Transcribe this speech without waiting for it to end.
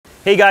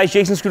Hey guys,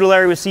 Jason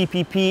Scudellari with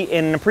CPP.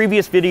 In a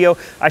previous video,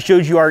 I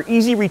showed you our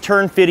easy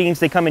return fittings.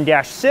 They come in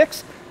Dash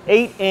 6,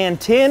 8, and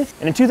 10.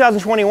 And in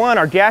 2021,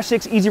 our Dash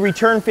 6 easy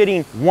return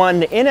fitting won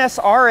the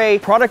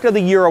NSRA Product of the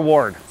Year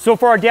award. So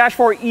for our Dash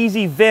 4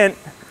 easy vent,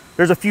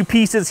 there's a few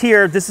pieces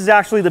here. This is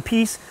actually the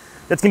piece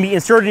that's gonna be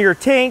inserted in your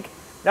tank.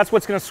 That's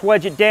what's gonna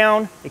swedge it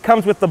down. It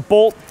comes with the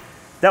bolt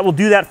that will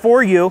do that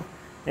for you.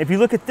 And if you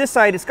look at this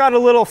side, it's got a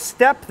little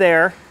step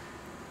there,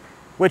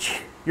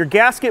 which your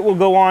gasket will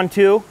go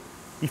onto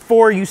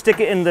before you stick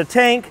it in the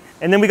tank.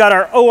 And then we got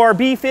our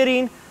ORB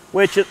fitting,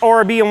 which is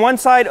ORB on one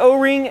side,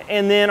 O-ring,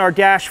 and then our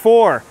Dash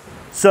 4.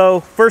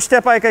 So first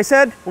step, like I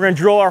said, we're gonna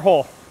drill our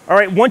hole. All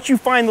right, once you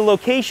find the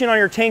location on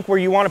your tank where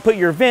you wanna put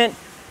your vent,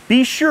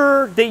 be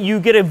sure that you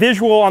get a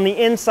visual on the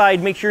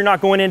inside. Make sure you're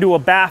not going into a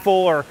baffle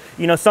or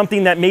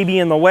something that may be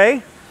in the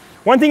way.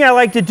 One thing I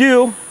like to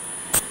do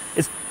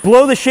is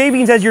blow the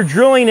shavings as you're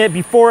drilling it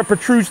before it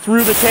protrudes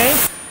through the tank.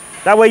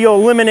 That way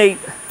you'll eliminate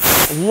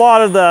a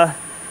lot of the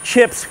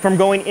chips from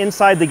going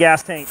inside the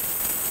gas tank.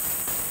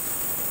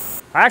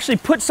 I actually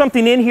put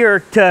something in here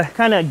to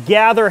kind of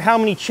gather how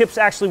many chips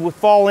actually would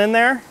fall in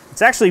there.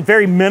 It's actually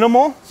very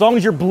minimal as long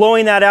as you're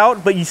blowing that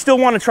out, but you still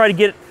want to try to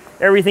get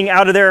everything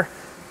out of there.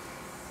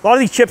 A lot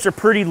of these chips are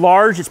pretty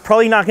large. It's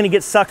probably not going to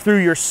get sucked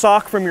through your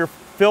suck from your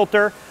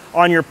filter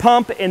on your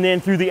pump and then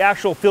through the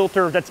actual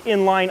filter that's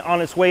in line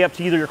on its way up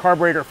to either your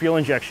carburetor or fuel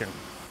injection.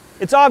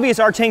 It's obvious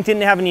our tank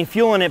didn't have any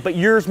fuel in it, but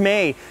yours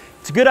may.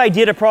 It's a good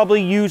idea to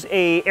probably use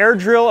an air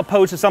drill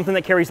opposed to something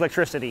that carries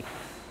electricity.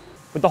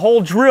 With the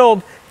hole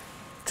drilled,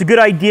 it's a good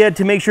idea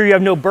to make sure you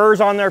have no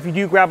burrs on there. If you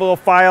do, grab a little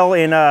file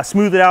and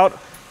smooth it out.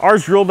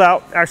 Ours drilled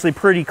out actually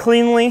pretty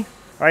cleanly.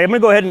 All right, I'm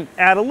gonna go ahead and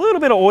add a little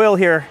bit of oil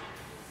here.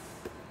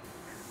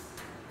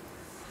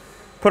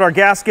 Put our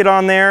gasket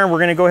on there. We're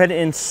gonna go ahead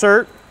and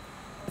insert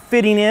the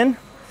fitting in.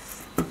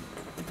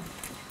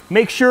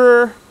 Make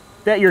sure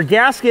that your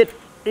gasket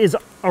is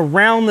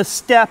around the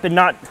step and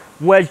not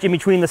wedged in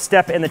between the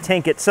step and the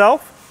tank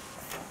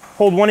itself.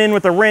 Hold one in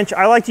with a wrench.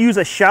 I like to use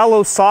a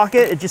shallow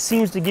socket. It just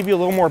seems to give you a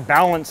little more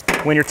balance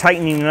when you're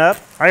tightening it up.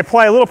 I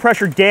apply a little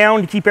pressure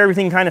down to keep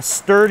everything kind of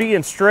sturdy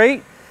and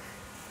straight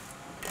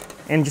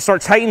and just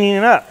start tightening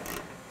it up.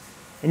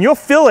 And you'll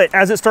feel it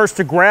as it starts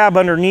to grab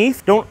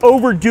underneath. Don't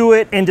overdo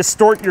it and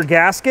distort your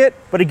gasket.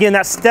 But again,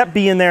 that step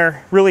being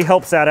there really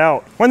helps that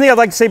out. One thing I'd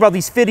like to say about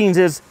these fittings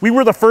is we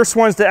were the first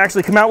ones to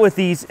actually come out with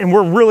these, and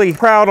we're really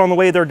proud on the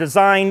way they're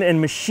designed and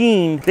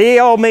machined. They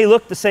all may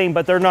look the same,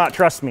 but they're not,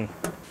 trust me.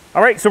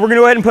 All right, so we're gonna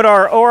go ahead and put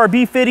our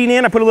ORB fitting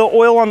in. I put a little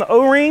oil on the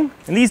O-ring,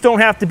 and these don't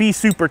have to be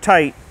super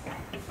tight.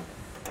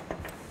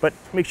 But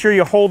make sure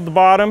you hold the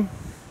bottom,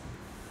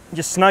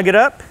 just snug it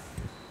up.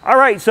 All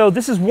right, so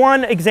this is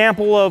one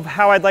example of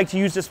how I'd like to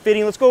use this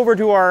fitting. Let's go over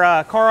to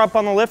our car up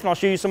on the lift and I'll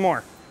show you some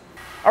more.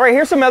 All right,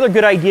 here's some other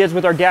good ideas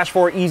with our Dash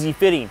 4 easy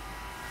fitting.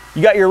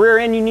 You got your rear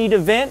end you need to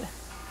vent.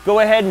 Go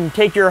ahead and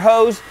take your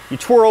hose, you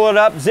twirl it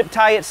up, zip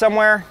tie it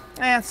somewhere.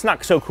 It's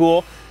not so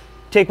cool.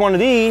 Take one of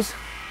these,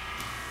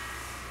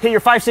 hit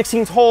your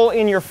 5/16 hole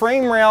in your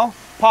frame rail,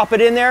 pop it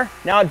in there.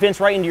 Now it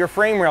vents right into your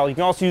frame rail. You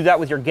can also do that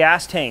with your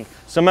gas tank.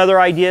 Some other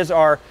ideas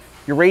are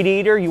your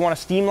radiator, you want a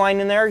steam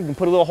line in there, you can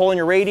put a little hole in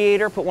your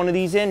radiator, put one of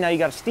these in, now you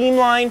got a steam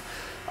line.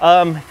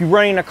 If you're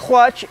running a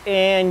clutch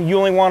and you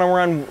only want to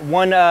run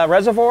one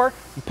reservoir,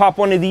 you pop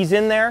one of these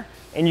in there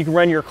and you can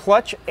run your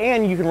clutch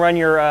and you can run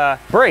your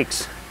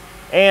brakes.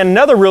 And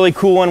another really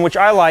cool one, which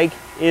I like,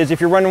 is if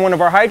you're running one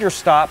of our hydro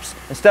stops,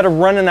 instead of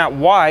running that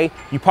Y,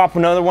 you pop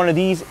another one of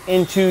these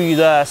into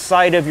the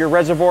side of your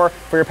reservoir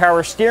for your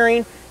power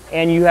steering,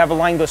 and you have a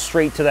line go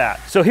straight to that.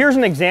 So here's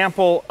an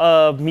example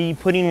of me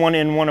putting one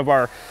in one of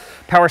our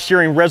power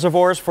steering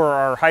reservoirs for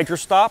our hydro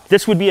stop.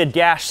 This would be a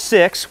Dash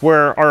 6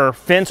 where our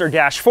vents are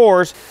Dash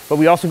 4s, but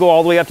we also go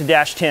all the way up to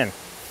Dash 10.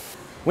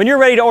 When you're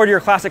ready to order your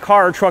classic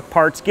car or truck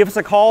parts, give us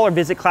a call or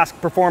visit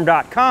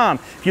classicperform.com.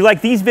 If you like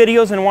these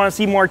videos and want to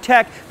see more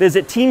tech,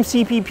 visit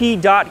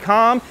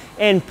teamcpp.com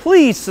and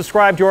please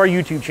subscribe to our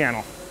YouTube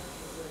channel.